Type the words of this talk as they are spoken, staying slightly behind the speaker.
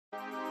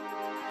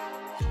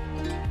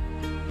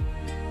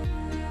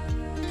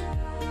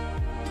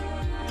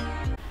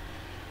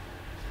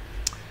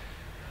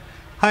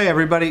Hi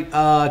everybody.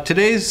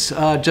 Today's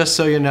Just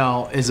So You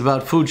Know is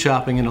about food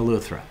shopping in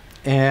Eleuthera.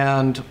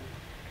 And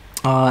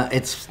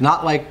it's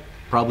not like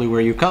probably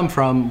where you come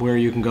from, where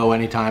you can go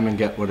anytime and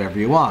get whatever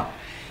you want.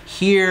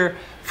 Here,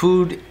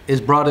 food is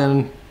brought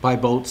in by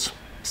boats,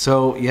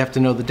 so you have to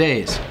know the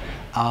days.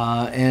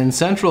 In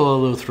central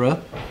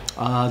Eleuthera,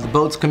 the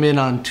boats come in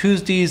on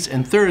Tuesdays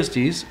and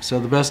Thursdays, so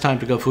the best time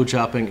to go food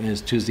shopping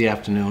is Tuesday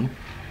afternoon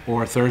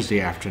or Thursday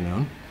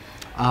afternoon.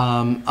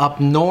 Up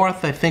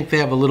north, I think they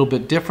have a little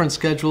bit different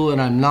schedule,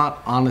 and I'm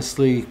not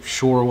honestly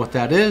sure what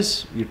that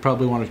is. You'd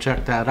probably want to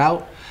check that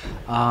out.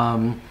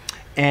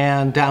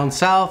 And down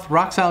south,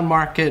 Rock Sound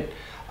Market,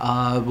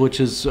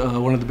 which is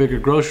one of the bigger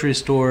grocery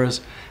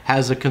stores,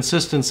 has a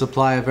consistent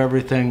supply of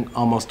everything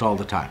almost all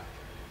the time.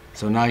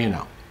 So now you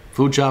know.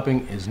 Food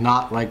shopping is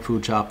not like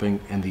food shopping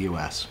in the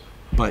US,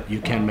 but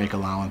you can make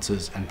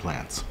allowances and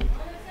plans.